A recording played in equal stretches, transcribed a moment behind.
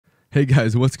Hey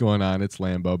guys, what's going on? It's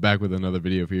Lambo back with another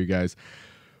video for you guys.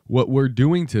 What we're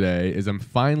doing today is I'm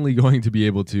finally going to be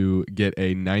able to get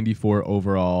a 94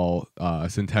 overall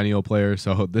Centennial player.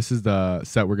 So this is the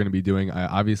set we're going to be doing.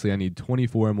 Obviously, I need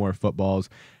 24 more footballs,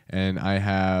 and I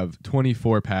have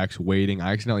 24 packs waiting.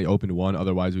 I accidentally opened one,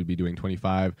 otherwise we'd be doing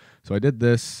 25. So I did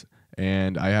this,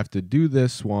 and I have to do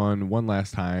this one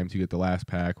last time to get the last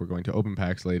pack. We're going to open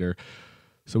packs later.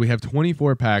 So we have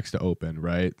 24 packs to open,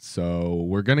 right? So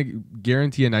we're going to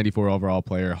guarantee a 94 overall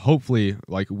player. Hopefully,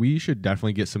 we should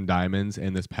definitely get some diamonds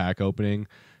in this pack opening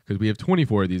because we have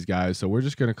 24 of these guys. So we're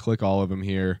just going to click all of them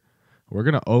here. We're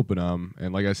going to open them.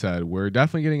 And like I said, we're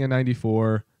definitely getting a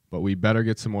 94, but we better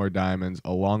get some more diamonds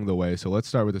along the way. So let's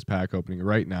start with this pack opening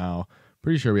right now.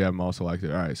 Pretty sure we have them all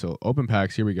selected. All right, so open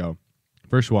packs. Here we go.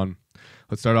 First one.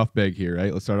 Let's start off big here,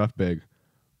 right? Let's start off big.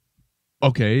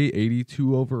 Okay,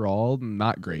 82 overall,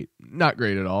 not great. Not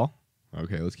great at all.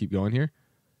 Okay, let's keep going here.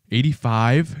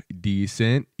 85,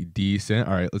 decent.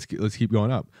 All right, let's keep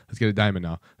going up. Let's get a diamond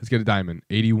now. Let's get a diamond.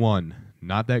 81,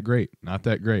 not that great. Not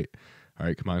that great. All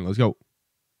right, come on, let's go.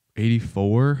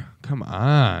 84, come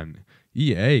on.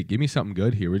 EA, give me something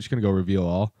good here. We're just going to go reveal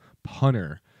all.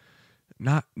 Punter,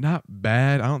 not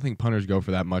bad. I don't think punters go for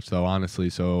that much, though,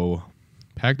 honestly. So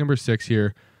pack number 6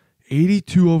 here.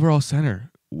 82 overall center.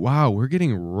 Wow, we're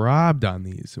getting robbed on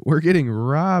these.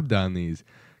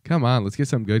 Come on, let's get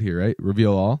something good here, right?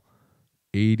 Reveal all.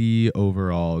 80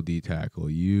 overall D tackle.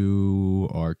 You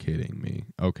are kidding me.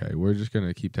 Okay, we're just going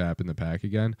to keep tapping the pack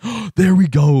again. There we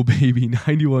go, baby.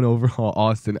 91 overall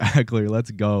Austin Eckler.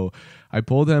 Let's go. I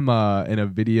pulled him in a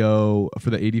video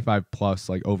for the 85 plus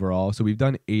overall. So we've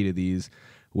done 8 of these,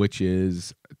 which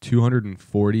is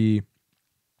 240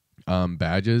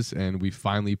 badges, and we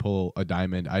finally pull a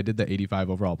diamond. I did the 85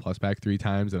 overall plus pack 3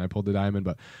 times and I pulled the diamond,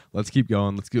 but let's keep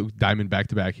going. Let's go diamond back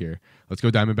to back here. Let's go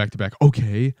diamond back to back.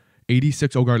 Okay,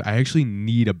 86 O-guard. I actually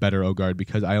need a better O-guard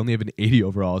because I only have an 80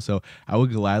 overall, so I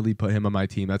would gladly put him on my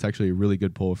team. That's actually a really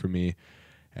good pull for me.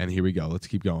 And here we go. Let's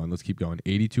keep going.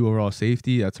 82 overall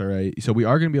safety. That's all right. So we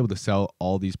are going to be able to sell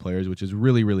all these players, which is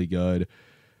really, really good.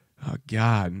 Oh,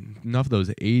 God, enough of those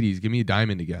 80s. Give me a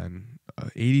diamond again.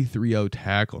 83-0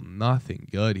 tackle. Nothing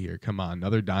good here. Come on,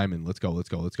 another diamond. Let's go.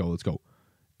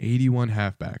 81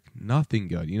 halfback. Nothing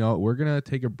good. You know, we're going to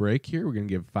take a break here. We're going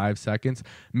to give 5 seconds.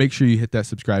 Make sure you hit that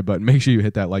subscribe button. Make sure you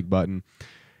hit that like button.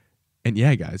 And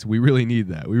yeah, guys, we really need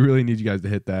that. We really need you guys to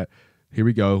hit that. Here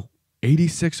we go.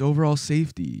 86 overall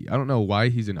safety. I don't know why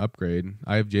he's an upgrade.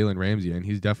 I have Jalen Ramsey, and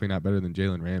he's definitely not better than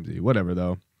Jalen Ramsey. Whatever,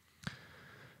 though.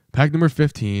 Pack number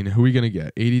 15. Who are we going to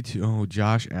get? 82. Oh,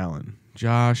 Josh Allen.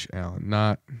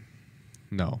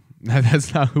 No,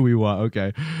 that's not who we want.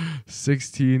 Okay.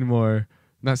 16 more.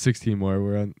 Not 16 more.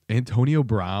 We're on Antonio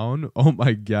Brown. Oh,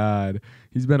 my God.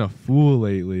 He's been a fool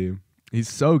lately. He's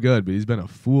so good, but he's been a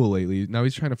fool lately. Now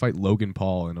he's trying to fight Logan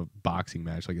Paul in a boxing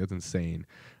match. That's insane.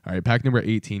 All right, pack number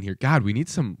 18 here. God, we need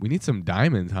some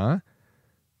diamonds, huh?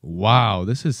 Wow,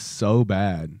 this is so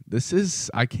bad.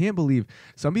 I can't believe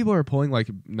some people are pulling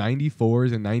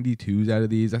 94s and 92s out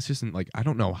of these. That's just I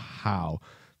don't know how.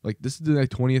 This is the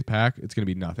 20th pack. It's going to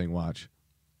be nothing. Watch.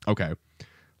 Okay.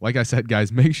 Like I said,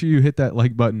 guys, make sure you hit that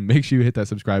like button. Make sure you hit that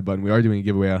subscribe button. We are doing a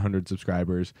giveaway at 100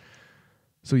 subscribers.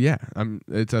 So yeah,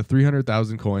 it's a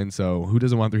 300,000 coins. So who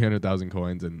doesn't want 300,000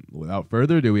 coins? And without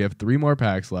further ado, we have 3 more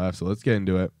packs left. So let's get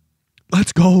into it.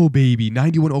 Let's go, baby.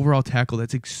 91 overall tackle.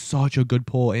 That's such a good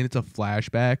pull. And it's a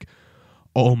flashback.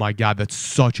 Oh, my God. That's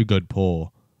such a good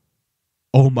pull.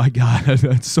 Oh, my God.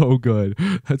 That's so good.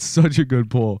 That's such a good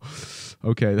pull.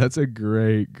 Okay, that's a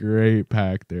great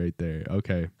pack right there.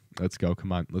 Okay, let's go.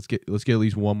 Come on. Let's get at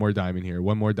least one more diamond here.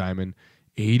 One more diamond.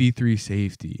 83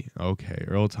 safety. Okay,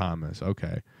 Earl Thomas.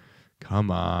 Okay.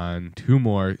 Come on. 2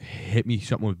 more. Hit me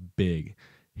something with big.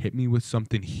 Hit me with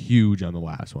something huge on the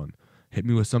last one. Come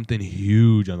on.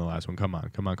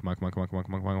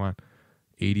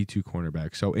 82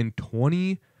 cornerback. So in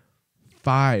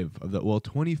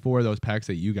 24 of those packs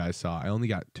that you guys saw, I only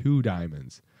got 2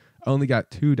 diamonds. Look at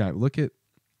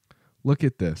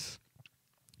this.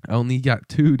 I only got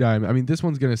 2 diamonds. I mean, this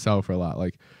one's gonna sell for a lot.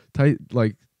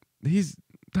 Tyron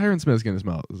Smith's gonna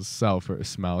sell for a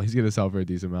smell. He's gonna sell for a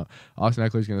decent amount. Austin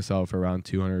Eckler's gonna sell for around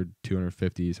 200,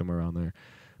 250, somewhere around there.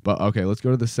 But okay, let's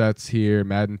go to the sets here.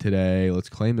 Madden today. Let's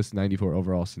claim this 94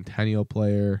 overall Centennial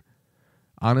player.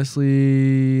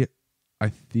 Honestly, I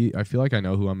feel like I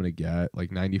know who I'm going to get.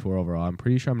 94 overall. I'm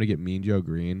pretty sure I'm going to get Mean Joe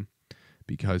Green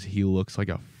because he looks like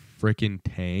a freaking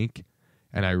tank.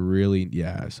 And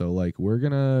yeah. So we're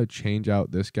going to change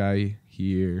out this guy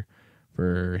here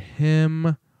for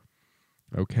him.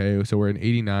 Okay, so we're in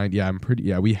 89.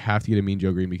 Yeah, we have to get a Mean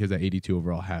Joe Green because that 82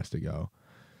 overall has to go.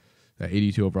 That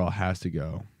 82 overall has to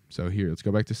go. So here, let's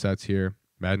go back to sets here.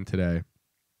 Madden today.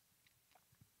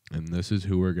 And this is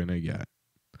who we're going to get.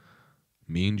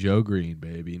 Mean Joe Green,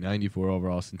 baby. 94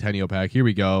 overall Centennial pack. Here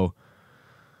we go.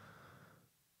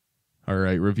 All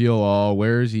right, reveal all.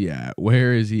 Where is he at?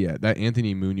 Where is he at? That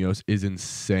Anthony Munoz is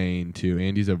insane, too.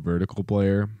 Andy's a vertical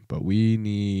player, but we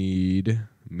need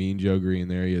Mean Joe Green.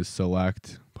 There he is.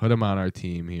 Select. Put him on our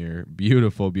team here.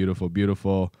 Beautiful, beautiful,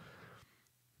 beautiful.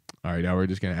 All right, now we're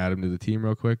just going to add him to the team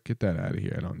real quick. Get that out of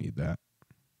here. I don't need that.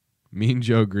 Mean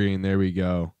Joe Green. There we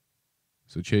go.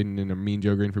 So trading in a Mean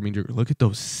Joe Green for Mean Joe Green. Look at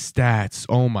those stats.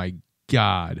 Oh, my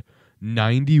God.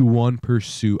 91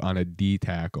 pursuit on a D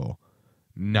tackle.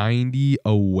 90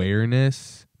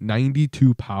 awareness.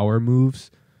 92 power moves.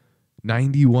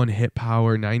 91 hit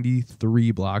power.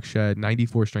 93 block shed.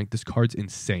 94 strength. This card's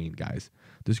insane, guys.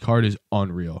 This card is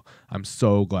unreal. I'm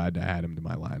so glad to add him to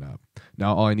my lineup.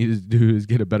 Now all I need to do is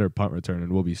get a better punt return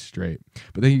and we'll be straight.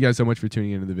 But thank you guys so much for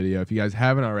tuning into the video. If you guys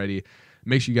haven't already,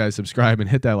 make sure you guys subscribe and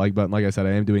hit that like button. Like I said,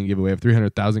 I am doing a giveaway of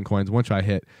 300,000 coins once I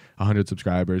hit 100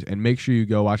 subscribers. And make sure you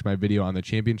go watch my video on the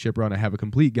championship run. I have a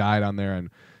complete guide on there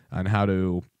on how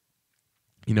to,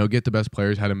 you know, get the best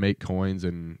players, how to make coins,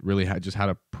 and really just how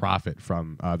to profit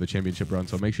from the championship run.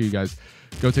 So make sure you guys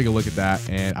go take a look at that.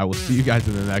 And I will see you guys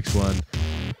in the next one.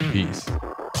 Peace.